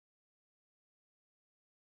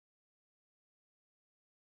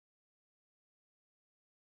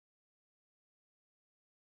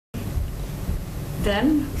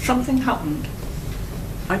Then something happened.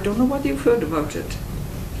 I don't know whether you've heard about it.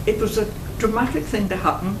 It was a dramatic thing to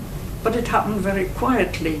happen, but it happened very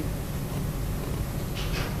quietly.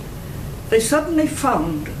 They suddenly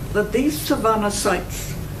found that these savanna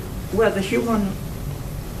sites where the human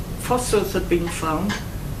fossils had been found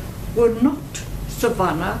were not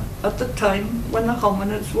savanna at the time when the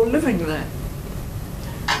hominids were living there.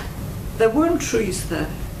 There weren't trees there.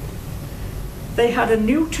 They had a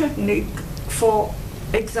new technique for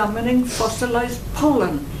examining fossilized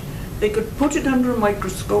pollen. They could put it under a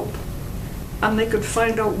microscope and they could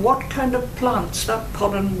find out what kind of plants that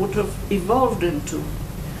pollen would have evolved into.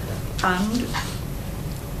 And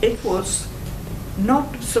it was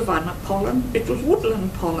not savanna pollen, it was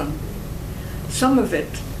woodland pollen. Some of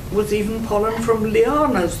it was even pollen from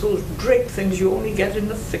lianas, those drake things you only get in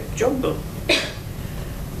the thick jungle.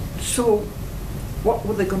 So what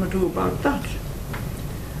were they going to do about that?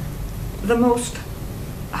 The most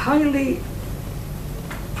highly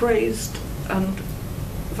praised and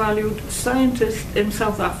valued scientist in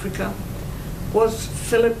South Africa was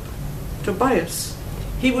Philip Tobias.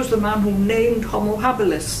 He was the man who named Homo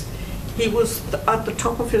habilis. He was at the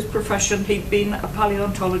top of his profession. He'd been a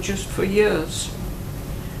paleontologist for years.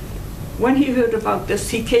 When he heard about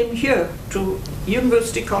this, he came here to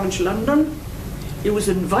University College London. He was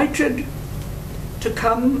invited to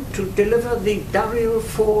come to deliver the Daryl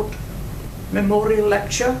Ford Memorial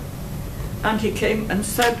Lecture, and he came and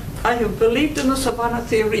said, I have believed in the savanna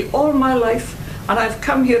theory all my life, and I've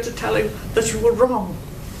come here to tell you that you were wrong.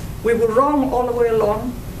 We were wrong all the way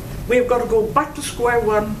along. We've got to go back to square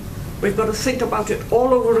one. We've got to think about it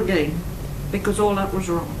all over again, because all that was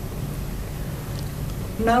wrong.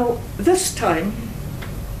 Now, this time,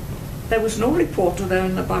 there was no reporter there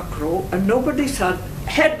in the back row, and nobody's had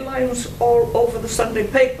headlines all over the Sunday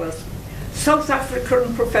papers. South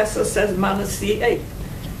African professor says man is the ape.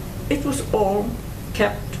 It was all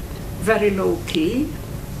kept very low key.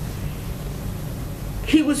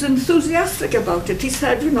 He was enthusiastic about it. He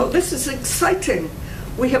said, you know, this is exciting.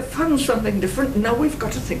 We have found something different. Now we've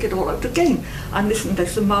got to think it all out again. And isn't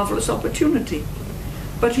this a marvelous opportunity?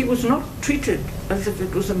 But he was not treated as if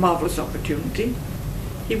it was a marvelous opportunity.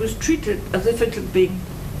 He was treated as if it had been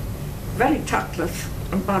very tactless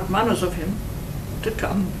and bad manners of him to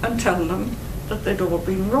come and tell them that they'd all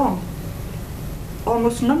been wrong.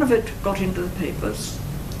 Almost none of it got into the papers.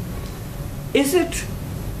 Is it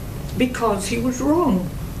because he was wrong?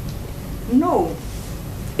 No.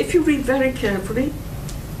 If you read very carefully,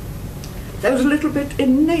 there was a little bit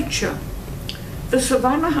in Nature. The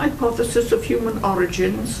savanna hypothesis of human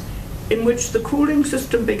origins, in which the cooling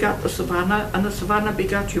system begat the savanna and the savanna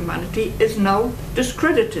begat humanity, is now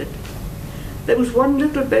discredited. There was one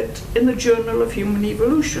little bit in the Journal of Human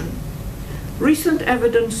Evolution. Recent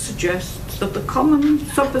evidence suggests that the common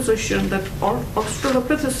supposition that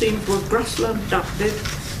Australopithecines were grassland adapted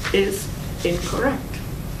is incorrect.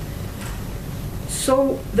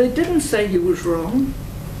 So they didn't say he was wrong.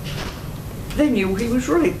 They knew he was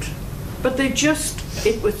right. But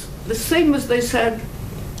it was the same as they said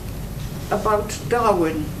about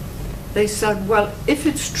Darwin. They said, well, if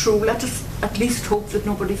it's true, let us at least hope that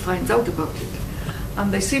nobody finds out about it.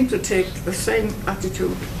 And they seem to take the same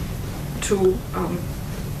attitude to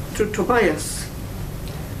Tobias.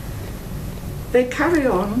 They carry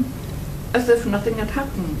on as if nothing had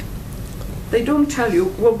happened. They don't tell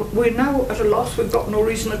you, well, we're now at a loss, we've got no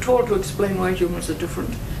reason at all to explain why humans are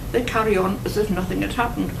different. They carry on as if nothing had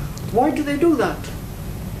happened. Why do they do that?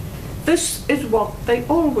 This is what they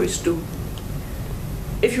always do.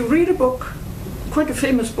 If you read a book, quite a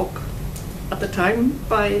famous book at the time,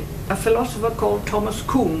 by a philosopher called Thomas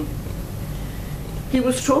Kuhn, he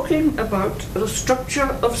was talking about the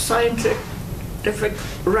structure of scientific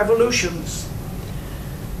revolutions.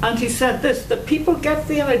 And he said this, that people get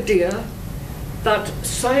the idea that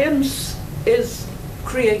science is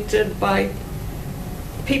created by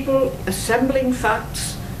people assembling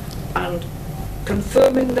facts and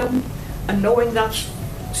confirming them and knowing that's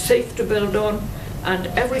safe to build on, and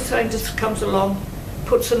every scientist comes along,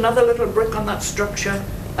 puts another little brick on that structure,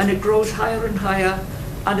 and it grows higher and higher,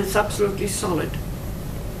 and it's absolutely solid.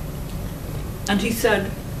 And he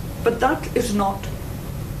said, but that is not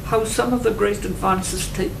how some of the great advances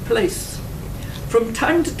take place. From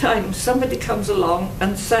time to time, somebody comes along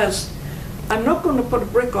and says, I'm not going to put a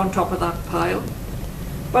brick on top of that pile,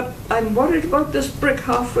 but I'm worried about this brick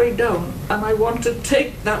halfway down, and I want to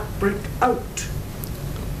take that brick out.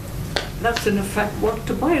 That's in effect what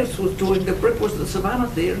Tobias was doing. The brick was the savanna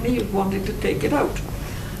there, and he was wanting to take it out.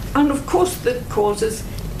 And of course that causes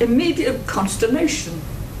immediate consternation,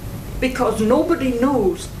 because nobody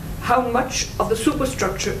knows how much of the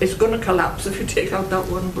superstructure is going to collapse if you take out that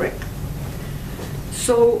one brick.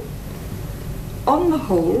 So, on the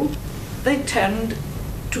whole, they tend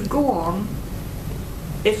to go on,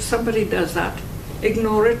 if somebody does that,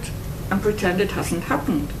 ignore it and pretend it hasn't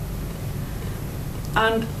happened.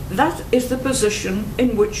 And that is the position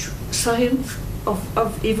in which science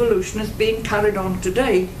of evolution is being carried on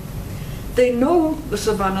today. They know the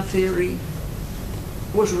savannah theory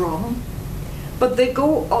was wrong, but they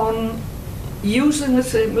go on using the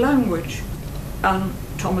same language. And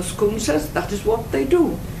Thomas Kuhn says that is what they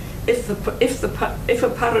do. If a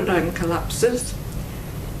paradigm collapses,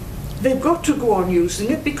 they've got to go on using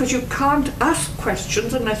it because you can't ask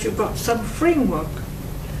questions unless you've got some framework.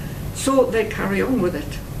 So they carry on with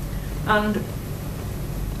it. And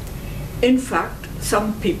in fact,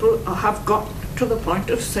 some people have got to the point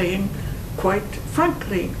of saying, quite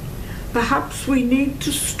frankly, perhaps we need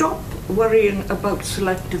to stop worrying about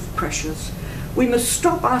selective pressures. We must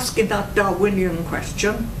stop asking that Darwinian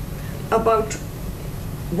question about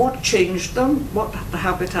what changed them, what the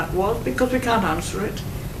habitat was, because we can't answer it.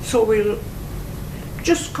 So we'll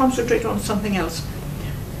just concentrate on something else.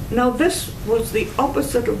 Now this was the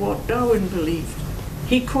opposite of what Darwin believed.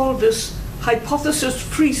 He called this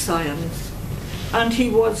hypothesis-free science, and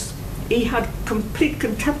he had complete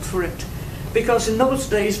contempt for it, because in those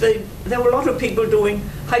days there were a lot of people doing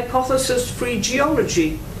hypothesis-free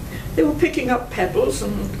geology. They were picking up pebbles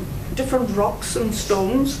and different rocks and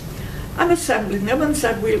stones and assembling them and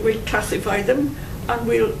said we'll classify them and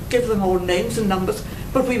we'll give them all names and numbers,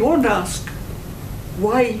 but we won't ask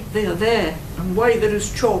why they are there and why there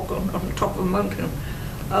is chalk on top of a mountain.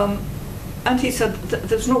 And he said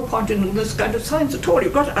there's no point in this kind of science at all,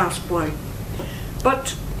 you've got to ask why.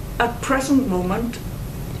 But at present moment,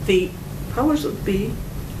 the powers that be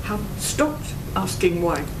have stopped asking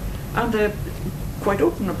why, and they're quite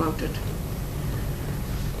open about it.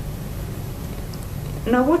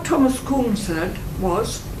 Now what Thomas Kuhn said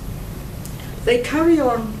was, they carry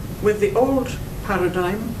on with the old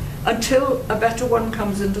paradigm until a better one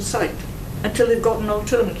comes into sight, until they've got an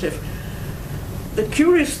alternative. The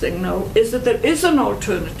curious thing now is that there is an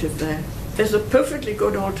alternative there. There's a perfectly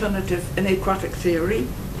good alternative in aquatic theory,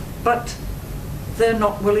 but they're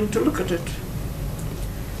not willing to look at it.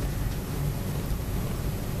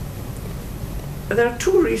 There are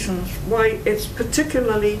two reasons why it's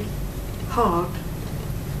particularly hard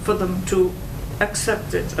for them to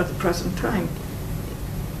accept it at the present time.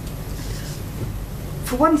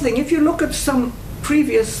 For one thing, if you look at some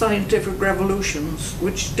previous scientific revolutions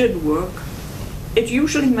which did work, it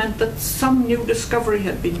usually meant that some new discovery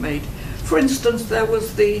had been made. For instance, there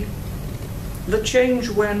was the change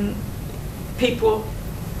when people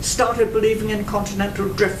started believing in continental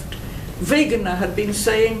drift. Wegener had been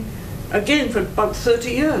saying, again for about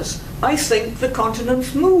 30 years, I think the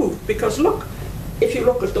continents moved, because look, if you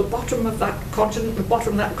look at the bottom of that continent,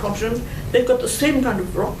 they've got the same kind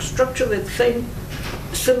of rock structure, the same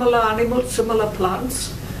similar animals, similar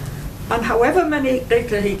plants, and however many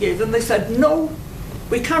data he gave them, they said, no,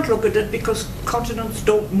 we can't look at it because continents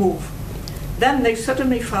don't move. Then they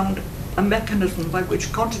suddenly found a mechanism by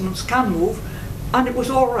which continents can move, and it was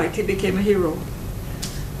all right, he became a hero.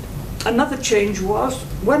 Another change was,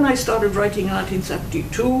 when I started writing in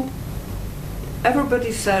 1972,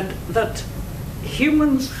 everybody said that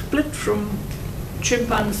humans split from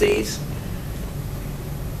chimpanzees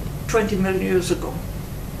 20 million years ago.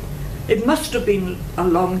 It must have been a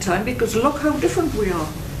long time, because look how different we are.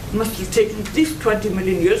 It must have taken at least 20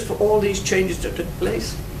 million years for all these changes to take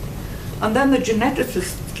place. And then the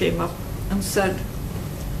geneticists came up and said,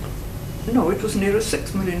 no, it was nearer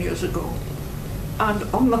 6 million years ago. And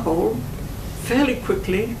on the whole, fairly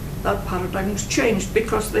quickly, that paradigm was changed,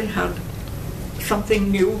 because they had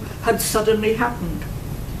something new had suddenly happened.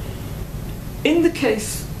 In the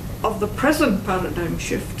case of the present paradigm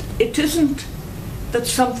shift, it isn't that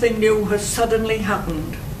something new has suddenly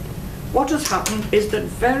happened. What has happened is that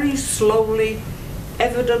very slowly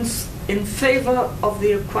evidence in favor of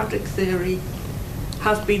the aquatic theory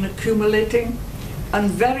has been accumulating, and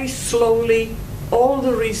very slowly all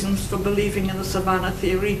the reasons for believing in the savannah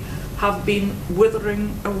theory have been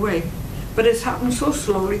withering away. But it's happened so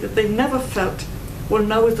slowly that they've never felt, well,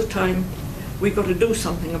 now is the time, we've got to do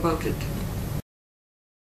something about it.